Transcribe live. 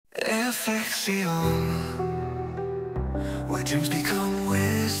perfection, where dreams become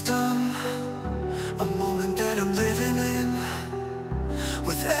wisdom, a moment that I'm living in.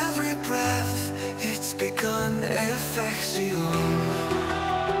 With every breath, it's begun affection.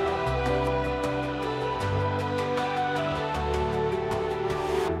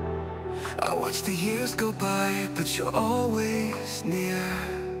 I watch the years go by, but you're always near.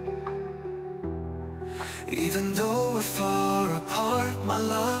 Even though we're far apart, my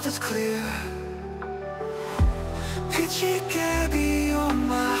love is clear. Pitchy Gabby, you're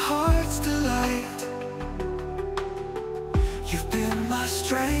my heart's delight. You've been my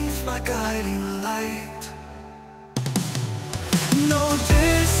strength, my guiding light. No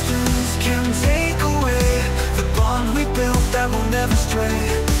distance can take away the bond we built that will never stray.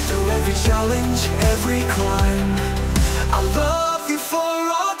 Through every challenge, every climb, I love you for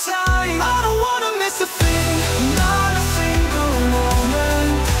all time. I don't wanna miss a thing, not a single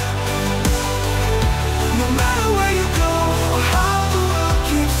moment. No matter where you go or how the world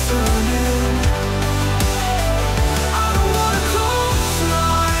keeps turning, I don't wanna close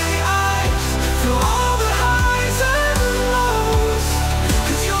my eyes through all the highs and lows.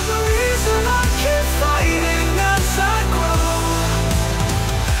 'Cause you're the reason I keep fighting as I grow.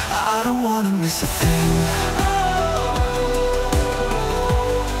 I don't wanna miss a thing.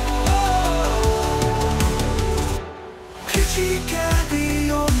 Pitchy Gabby,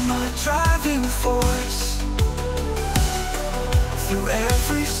 you're my driving force. Through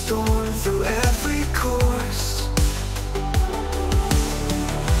every storm, through every course.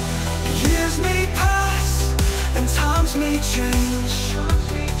 Years may pass and times may change,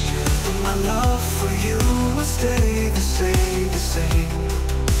 but my love for you will stay the same, the same.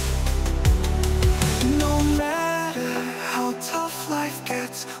 No matter how tough life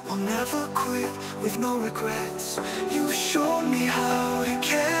gets, we'll never quit with no regrets. You showed me how to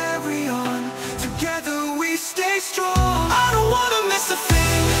carry on. Together we stay strong. I don't wanna miss a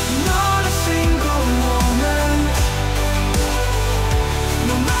thing, not a single moment.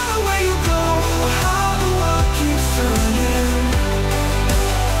 No matter where you go or how the world keeps turning,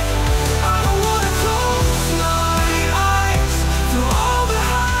 I don't wanna close my eyes through all the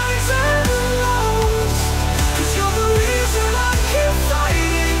highs and lows. 'Cause you're the reason I keep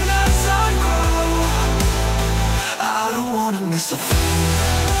fighting as I grow. I don't wanna miss a thing.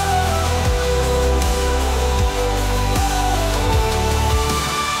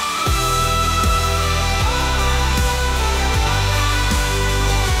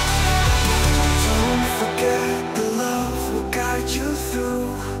 Don't forget the love will guide you through.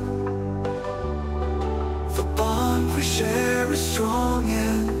 The bond we share is strong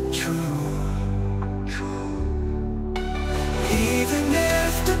and true. Even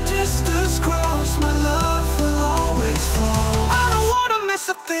if the distance grows, my love will always flow. I don't wanna miss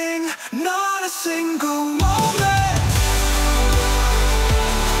a thing, not a single moment.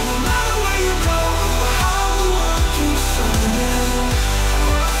 No matter where you go or how the world keeps turning,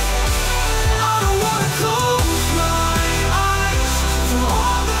 I don't wanna close my eyes through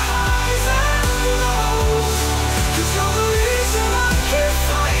all the highs and lows. 'Cause you're the reason I keep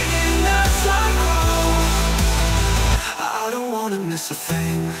fighting as I grow. I don't wanna miss a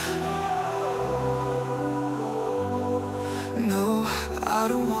thing. No, I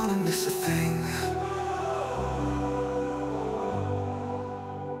don't wanna miss a thing.